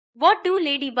What do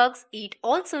ladybugs eat?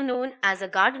 Also known as a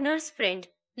gardener's friend,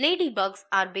 ladybugs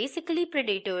are basically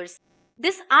predators.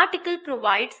 This article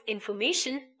provides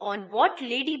information on what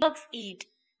ladybugs eat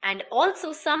and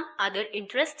also some other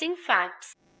interesting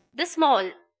facts. The small,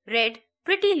 red,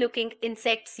 pretty looking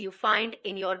insects you find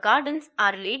in your gardens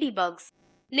are ladybugs.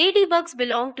 Ladybugs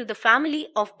belong to the family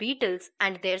of beetles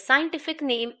and their scientific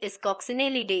name is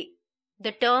Coccinellidae.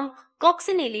 The term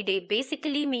Coccinellidae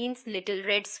basically means little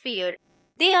red sphere.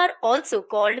 They are also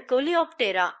called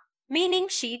Coleoptera, meaning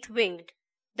sheath-winged.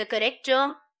 The correct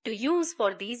term to use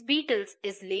for these beetles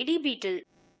is lady beetle.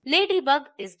 Ladybug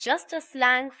is just a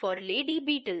slang for lady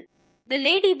beetle. The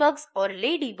ladybugs or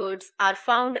ladybirds are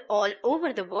found all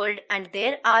over the world and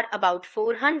there are about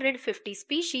 450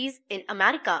 species in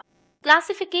America.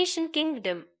 Classification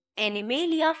Kingdom,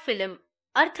 Animalia phylum,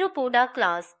 Arthropoda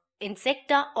class,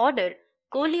 Insecta order,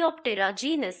 Coleoptera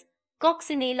genus,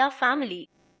 Coccinella family.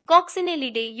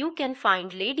 Coccinellidae. You can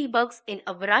find ladybugs in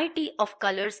a variety of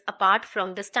colors apart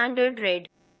from the standard red.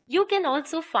 You can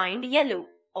also find yellow,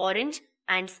 orange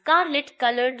and scarlet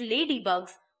colored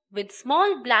ladybugs with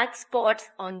small black spots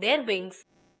on their wings.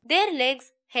 Their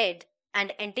legs, head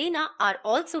and antennae are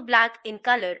also black in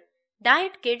color.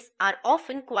 Diet kids are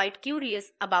often quite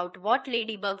curious about what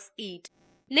ladybugs eat.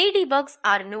 Ladybugs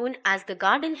are known as the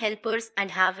garden helpers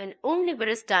and have an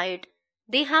omnivorous diet.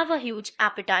 They have a huge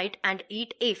appetite and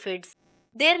eat aphids.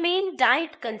 Their main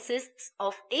diet consists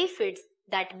of aphids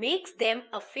that makes them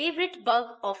a favorite bug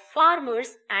of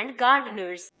farmers and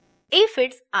gardeners.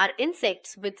 Aphids are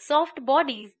insects with soft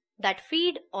bodies that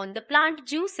feed on the plant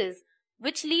juices,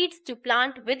 which leads to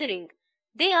plant withering.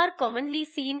 They are commonly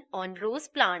seen on rose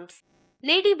plants.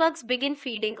 Ladybugs begin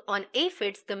feeding on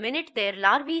aphids the minute their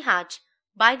larvae hatch.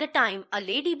 By the time a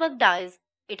ladybug dies,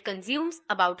 it consumes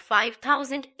about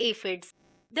 5,000 aphids.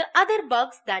 The other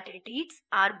bugs that it eats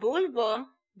are bollworm,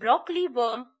 broccoli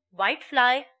worm,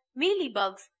 whitefly,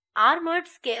 mealybugs, armored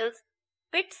scales,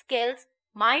 pit scales,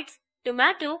 mites,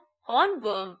 tomato,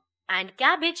 hornworm, and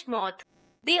cabbage moth.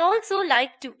 They also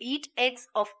like to eat eggs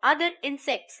of other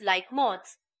insects like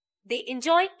moths. They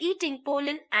enjoy eating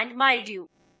pollen and mildew.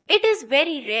 It is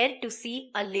very rare to see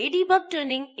a ladybug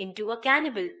turning into a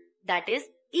cannibal, that is,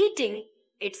 eating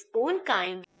its own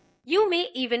kind. You may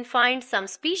even find some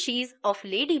species of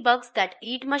ladybugs that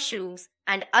eat mushrooms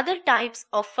and other types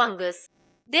of fungus.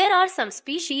 There are some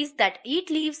species that eat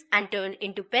leaves and turn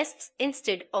into pests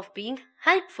instead of being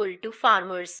helpful to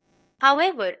farmers.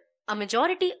 However, a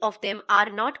majority of them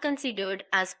are not considered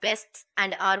as pests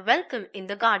and are welcome in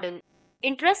the garden.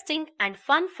 Interesting and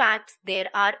fun facts: there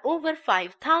are over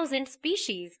 5,000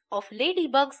 species of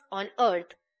ladybugs on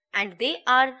Earth and they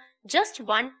are just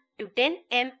 1 to 10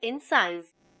 m in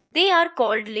size. They are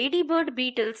called ladybird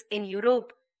beetles in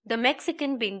Europe. The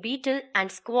Mexican bin beetle and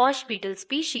squash beetle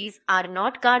species are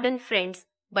not garden friends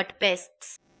but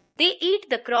pests. They eat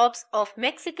the crops of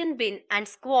Mexican bin and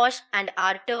squash and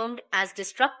are termed as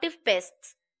destructive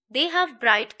pests. They have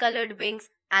bright colored wings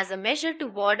as a measure to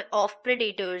ward off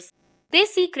predators. They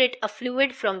secrete a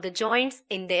fluid from the joints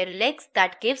in their legs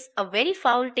that gives a very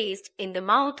foul taste in the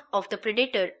mouth of the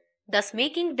predator, thus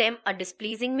making them a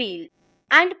displeasing meal.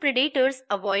 And predators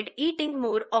avoid eating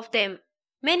more of them.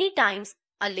 Many times,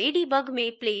 a ladybug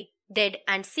may play dead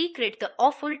and secrete the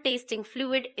awful tasting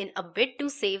fluid in a bid to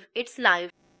save its life.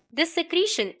 This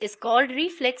secretion is called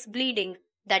reflex bleeding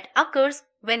that occurs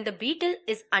when the beetle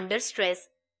is under stress.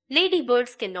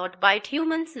 Ladybirds cannot bite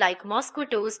humans like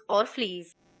mosquitoes or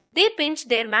fleas. They pinch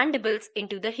their mandibles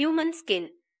into the human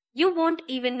skin. You won't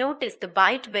even notice the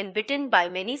bite when bitten by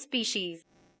many species.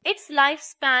 Its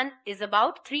lifespan is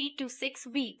about 3 to 6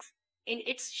 weeks. In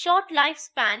its short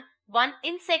lifespan, one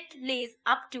insect lays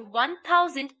up to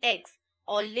 1,000 eggs.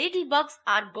 All ladybugs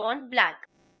are born black.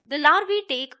 The larvae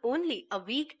take only a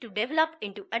week to develop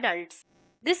into adults.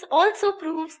 This also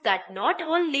proves that not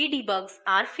all ladybugs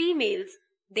are females.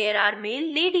 There are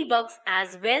male ladybugs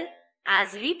as well,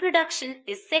 as reproduction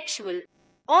is sexual.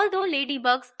 Although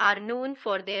ladybugs are known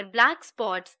for their black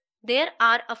spots, there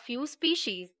are a few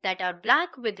species that are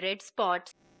black with red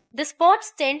spots. The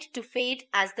spots tend to fade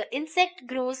as the insect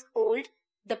grows old.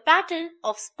 The pattern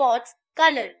of spots,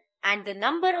 color, and the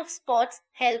number of spots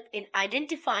help in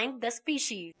identifying the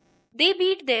species. They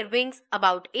beat their wings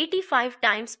about 85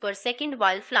 times per second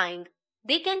while flying.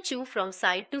 They can chew from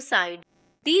side to side.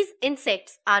 These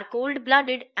insects are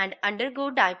cold-blooded and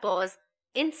undergo diapause.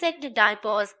 Insect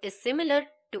diapause is similar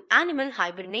to animal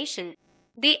hibernation.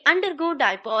 They undergo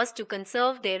diapause to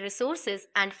conserve their resources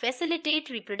and facilitate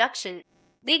reproduction.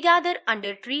 They gather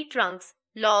under tree trunks,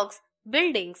 logs,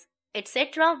 buildings,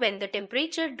 etc. when the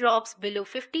temperature drops below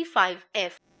 55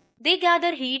 F. They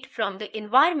gather heat from the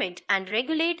environment and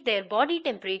regulate their body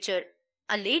temperature.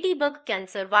 A ladybug can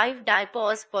survive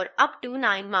diapause for up to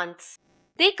 9 months.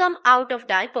 They come out of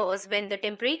diapause when the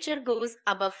temperature goes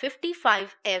above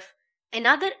 55 F.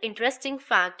 Another interesting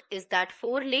fact is that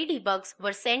 4 ladybugs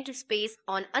were sent to space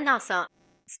on a NASA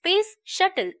space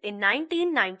shuttle in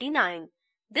 1999.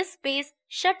 This space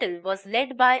shuttle was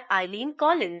led by Eileen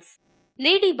Collins.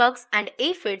 Ladybugs and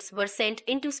aphids were sent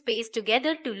into space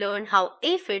together to learn how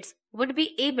aphids would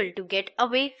be able to get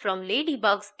away from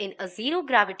ladybugs in a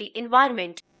zero-gravity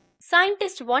environment.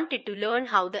 Scientists wanted to learn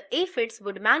how the aphids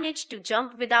would manage to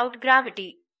jump without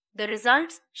gravity. The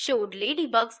results showed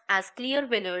ladybugs as clear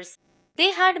winners.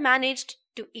 They had managed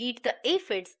to eat the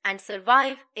aphids and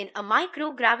survive in a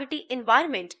microgravity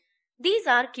environment. These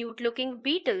are cute-looking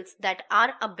beetles that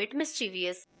are a bit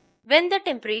mischievous. When the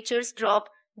temperatures drop,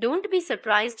 don't be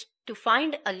surprised to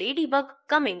find a ladybug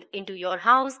coming into your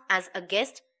house as a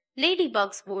guest.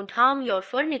 Ladybugs won't harm your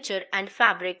furniture and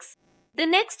fabrics. The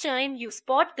next time you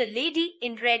spot the lady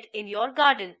in red in your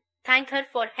garden, thank her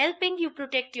for helping you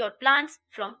protect your plants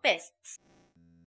from pests.